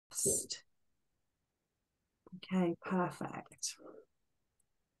Okay, perfect.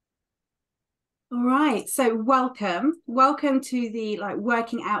 All right, so welcome to the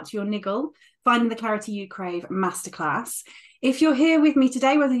working out your niggle, finding the clarity you crave masterclass. If you're here with me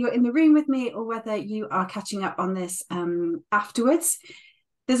today, whether you're in the room with me or whether you are catching up on this afterwards,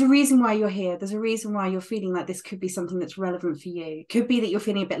 there's a reason why you're here. There's a reason why you're feeling like this could be something that's relevant for you. It could be that you're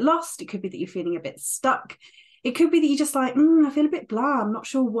feeling a bit lost. It could be that you're feeling a bit stuck. It could be that you're just like, I feel a bit blah. I'm not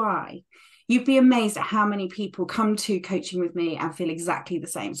sure why. You'd be amazed at how many people come to coaching with me and feel exactly the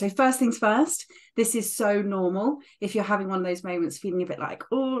same. So first things first, this is so normal. If you're having one of those moments feeling a bit like,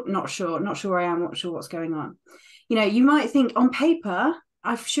 not sure where I am, not sure what's going on. You might think on paper,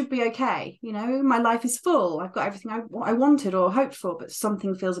 I should be okay. My life is full. I've got everything I wanted or hoped for, but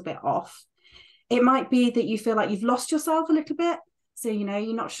something feels a bit off. It might be that you feel like you've lost yourself a little bit. So,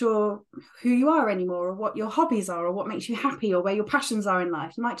 you're not sure who you are anymore or what your hobbies are or what makes you happy or where your passions are in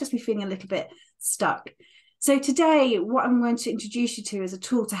life. You might just be feeling a little bit stuck. So today, what I'm going to introduce you to is a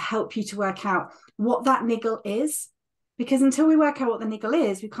tool to help you to work out what that niggle is. Because until we work out what the niggle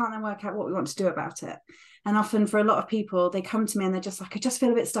is, we can't then work out what we want to do about it. And often for a lot of people, they come to me and they're just like, I just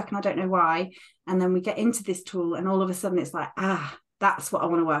feel a bit stuck and I don't know why. And then we get into this tool and all of a sudden it's like, that's what I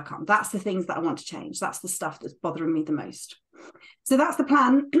want to work on. That's the things that I want to change. That's the stuff that's bothering me the most. So that's the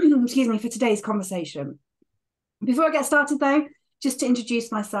plan, excuse me, for today's conversation. Before I get started though, just to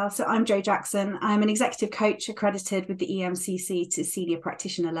introduce myself. So I'm Jo Jackson. I'm an executive coach accredited with the EMCC to senior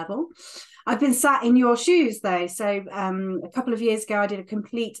practitioner level. I've been sat in your shoes though. So a couple of years ago, I did a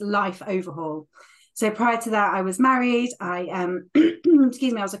complete life overhaul. So prior to that, I was married. I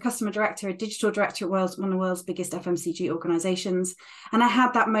was a customer director, a digital director at one of the world's biggest FMCG organizations. And I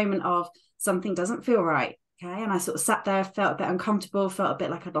had that moment of something doesn't feel right. Okay. And I sort of sat there, felt a bit uncomfortable, felt a bit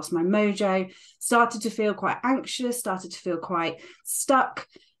like I'd lost my mojo, started to feel quite anxious, started to feel quite stuck,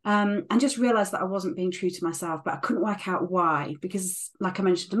 and just realized that I wasn't being true to myself, but I couldn't work out why, because like I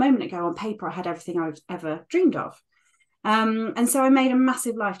mentioned a moment ago, on paper, I had everything I've ever dreamed of. And so I made a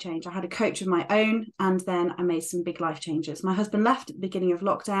massive life change. I had a coach of my own, and then I made some big life changes. My husband left at the beginning of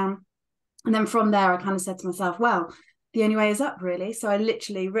lockdown. And then from there, I kind of said to myself, well, the only way is up, really. So I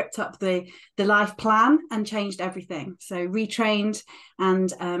literally ripped up the life plan and changed everything. So retrained, and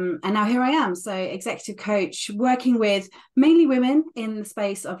now here I am. So executive coach, working with mainly women in the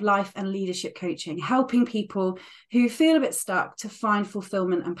space of life and leadership coaching, helping people who feel a bit stuck to find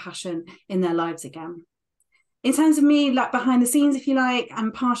fulfillment and passion in their lives again. In terms of me, like behind the scenes, if you like,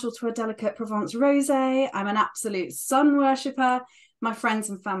 I'm partial to a delicate Provence rosé. I'm an absolute sun worshipper. My friends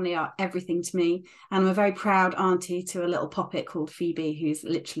and family are everything to me. And I'm a very proud auntie to a little poppet called Phoebe, who's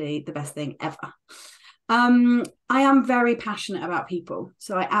literally the best thing ever. I am very passionate about people.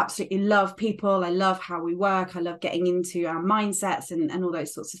 So I absolutely love people. I love how we work. I love getting into our mindsets and all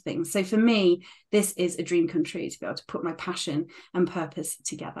those sorts of things. So for me, this is a dream come true to be able to put my passion and purpose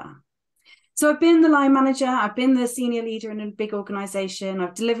together. So I've been the line manager, I've been the senior leader in a big organization,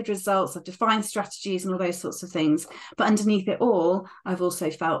 I've delivered results, I've defined strategies and all those sorts of things. But underneath it all, I've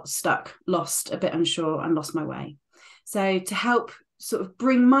also felt stuck, lost, a bit unsure, and lost my way. So to help sort of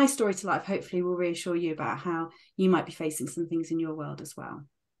bring my story to life, hopefully will reassure you about how you might be facing some things in your world as well.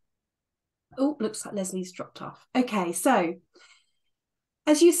 Oh, looks like Leslie's dropped off. Okay, so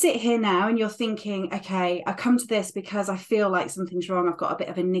as you sit here now and you're thinking, okay, I come to this because I feel like something's wrong, I've got a bit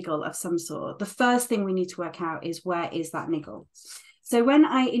of a niggle of some sort. The first thing we need to work out is, where is that niggle? So when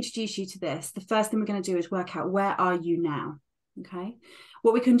I introduce you to this, the first thing we're going to do is work out, where are you now? Okay.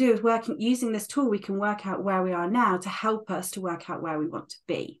 What we can do is using this tool, we can work out where we are now to help us to work out where we want to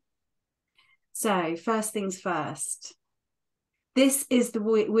be. So first things first, this is the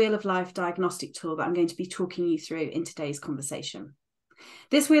Wheel of Life diagnostic tool that I'm going to be talking you through in today's conversation.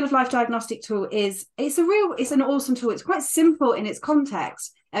 This Wheel of Life diagnostic tool it's an awesome tool. It's quite simple in its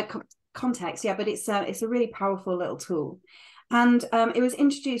context, but it's a really powerful little tool. And it was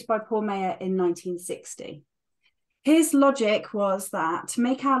introduced by Paul Mayer in 1960. His logic was that to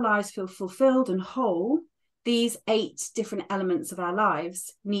make our lives feel fulfilled and whole, these 8 different elements of our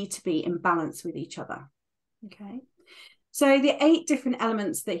lives need to be in balance with each other. Okay. So the 8 different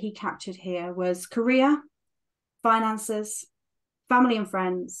elements that he captured here was career, finances, family and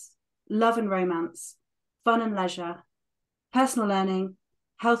friends, love and romance, fun and leisure, personal learning,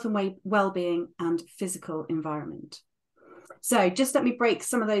 health and well-being, and physical environment. So just let me break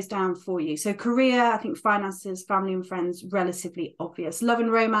some of those down for you. So career, I think finances, family and friends, relatively obvious. Love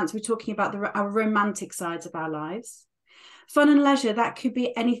and romance, we're talking about our romantic sides of our lives. Fun and leisure, that could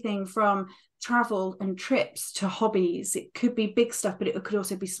be anything from travel and trips to hobbies. It could be big stuff, but it could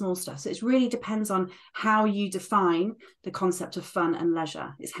also be small stuff. So it really depends on how you define the concept of fun and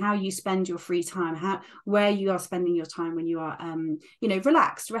leisure. It's how you spend your free time, where you are spending your time when you are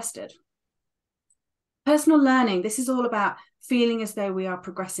relaxed, rested. Personal learning, this is all about feeling as though we are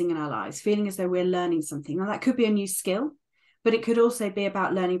progressing in our lives, feeling as though we're learning something. Now, that could be a new skill, but it could also be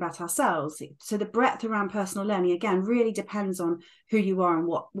about learning about ourselves. So the breadth around personal learning, again, really depends on who you are and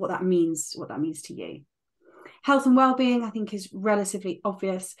what that means to you. Health and well-being, I think, is relatively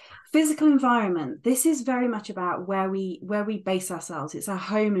obvious. Physical environment, this is very much about where we base ourselves. It's our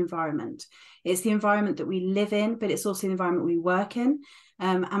home environment. It's the environment that we live in, but it's also the environment we work in,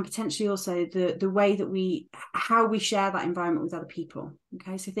 and potentially also the way that how we share that environment with other people.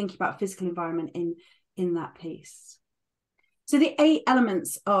 Okay, so thinking about physical environment in that piece. So the 8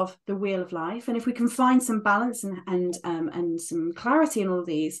 elements of the wheel of life, and if we can find some balance and some clarity in all of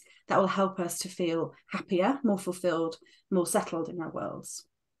these, that will help us to feel happier, more fulfilled, more settled in our worlds.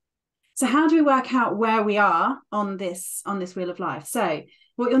 So how do we work out where we are on this wheel of life? So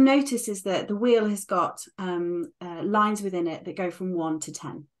what you'll notice is that the wheel has got lines within it that go from 1 to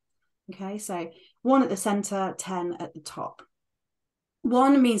 10. Okay, so 1 at the center, 10 at the top.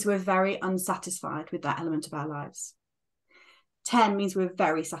 1 means we're very unsatisfied with that element of our lives. 10 means we're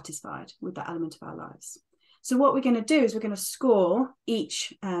very satisfied with that element of our lives. So what we're going to do is we're going to score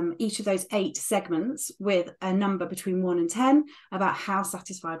each of those 8 segments with a number between 1 and 10 about how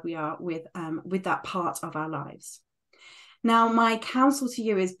satisfied we are with that part of our lives. Now, my counsel to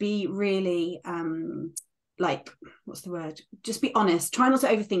you is be really what's the word? Just be honest. Try not to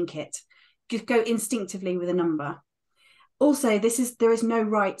overthink it. Just go instinctively with a number. Also, there is no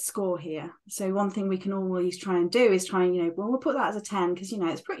right score here. So one thing we can always try and do is we'll put that as a 10 because,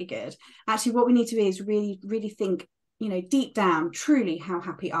 it's pretty good. Actually, what we need to do is really, really think, deep down, truly, how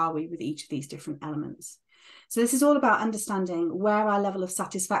happy are we with each of these different elements? So this is all about understanding where our level of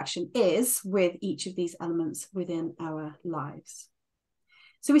satisfaction is with each of these elements within our lives.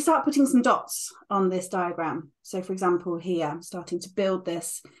 So we start putting some dots on this diagram. So for example, here, I'm starting to build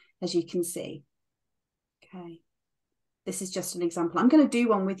this, as you can see. Okay. This is just an example. I'm going to do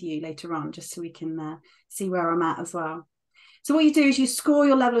one with you later on, just so we can see where I'm at as well. So what you do is you score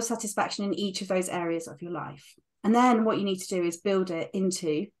your level of satisfaction in each of those areas of your life. And then what you need to do is build it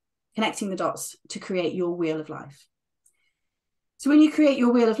into connecting the dots to create your wheel of life. So when you create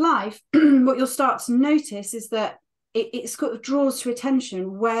your wheel of life, what you'll start to notice is that it sort of draws to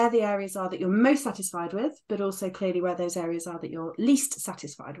attention where the areas are that you're most satisfied with, but also clearly where those areas are that you're least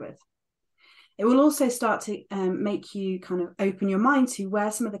satisfied with. It will also start to make you kind of open your mind to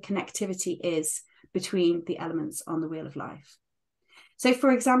where some of the connectivity is between the elements on the wheel of life. So,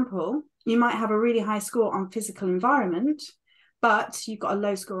 for example, you might have a really high score on physical environment, but you've got a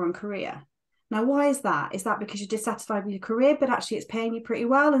low score on career. Now, why is that? Is that because you're dissatisfied with your career, but actually it's paying you pretty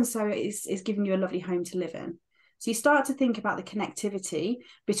well, and so it's giving you a lovely home to live in? So you start to think about the connectivity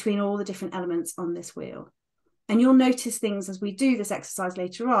between all the different elements on this wheel. And you'll notice things as we do this exercise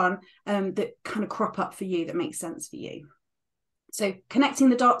later on that kind of crop up for you, that makes sense for you. So connecting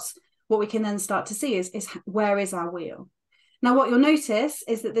the dots, what we can then start to see is where is our wheel? Now, what you'll notice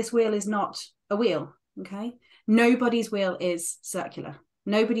is that this wheel is not a wheel, okay? Nobody's wheel is circular.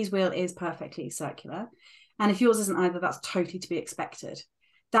 Nobody's wheel is perfectly circular. And if yours isn't either, that's totally to be expected.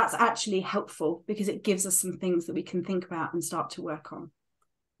 That's actually helpful because it gives us some things that we can think about and start to work on,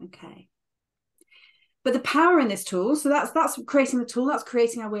 okay? But the power in this tool, so that's creating the tool, that's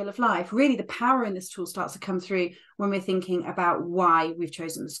creating our wheel of life. Really, the power in this tool starts to come through when we're thinking about why we've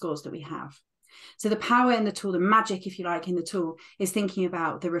chosen the scores that we have. So the power in the tool, the magic, if you like, in the tool is thinking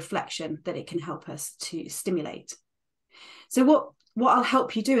about the reflection that it can help us to stimulate. So what I'll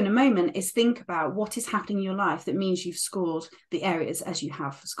help you do in a moment is think about what is happening in your life that means you've scored the areas as you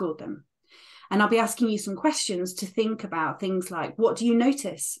have scored them. And I'll be asking you some questions to think about things like, what do you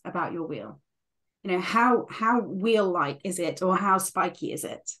notice about your wheel? How wheel-like is it, or how spiky is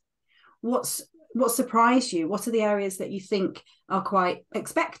it? What surprised you? What are the areas that you think are quite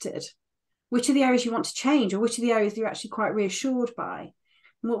expected? Which are the areas you want to change, or which are the areas that you're actually quite reassured by?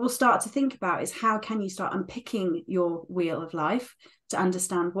 And what we'll start to think about is how can you start unpicking your wheel of life to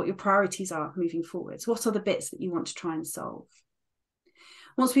understand what your priorities are moving forwards? What are the bits that you want to try and solve?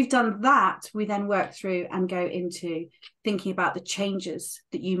 Once we've done that, we then work through and go into thinking about the changes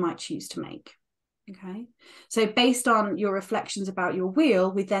that you might choose to make. Okay, so based on your reflections about your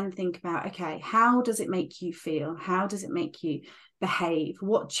wheel, we then think about, okay, how does it make you feel? How does it make you behave?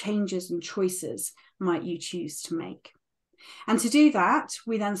 What changes and choices might you choose to make? And to do that,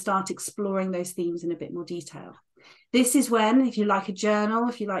 we then start exploring those themes in a bit more detail. This is when, if you like a journal,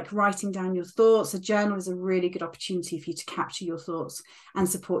 if you like writing down your thoughts, a journal is a really good opportunity for you to capture your thoughts and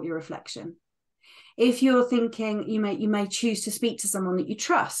support your reflection. If you're thinking, you may choose to speak to someone that you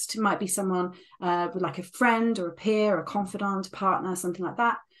trust. It might be someone with like a friend or a peer, a confidant, a partner, something like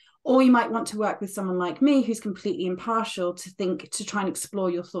that. Or you might want to work with someone like me who's completely impartial to try and explore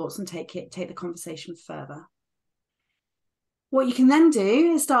your thoughts and take the conversation further. What you can then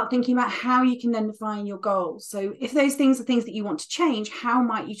do is start thinking about how you can then define your goals. So if those things are things that you want to change, how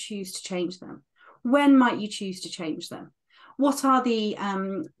might you choose to change them? When might you choose to change them? What are the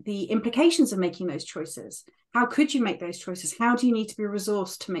implications of making those choices? How could you make those choices? How do you need to be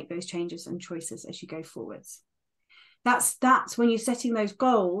resourced to make those changes and choices as you go forwards? That's when you're setting those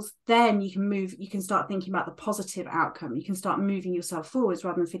goals, then you can start thinking about the positive outcome. You can start moving yourself forwards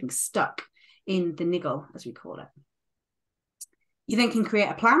rather than feeling stuck in the niggle, as we call it. You then can create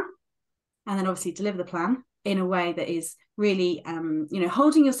a plan and then obviously deliver the plan in a way that is really,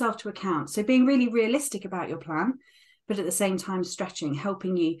 holding yourself to account. So being really realistic about your plan, but at the same time stretching,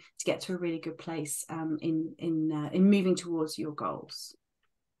 helping you to get to a really good place in moving towards your goals.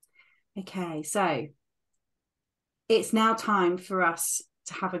 Okay, so it's now time for us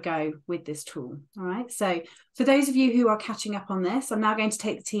to have a go with this tool. All right. So for those of you who are catching up on this, I'm now going to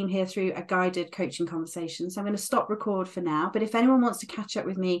take the team here through a guided coaching conversation. So I'm going to stop record for now. But if anyone wants to catch up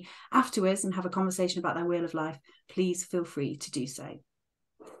with me afterwards and have a conversation about their wheel of life, please feel free to do so.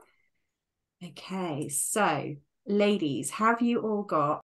 Okay. So ladies, have you all got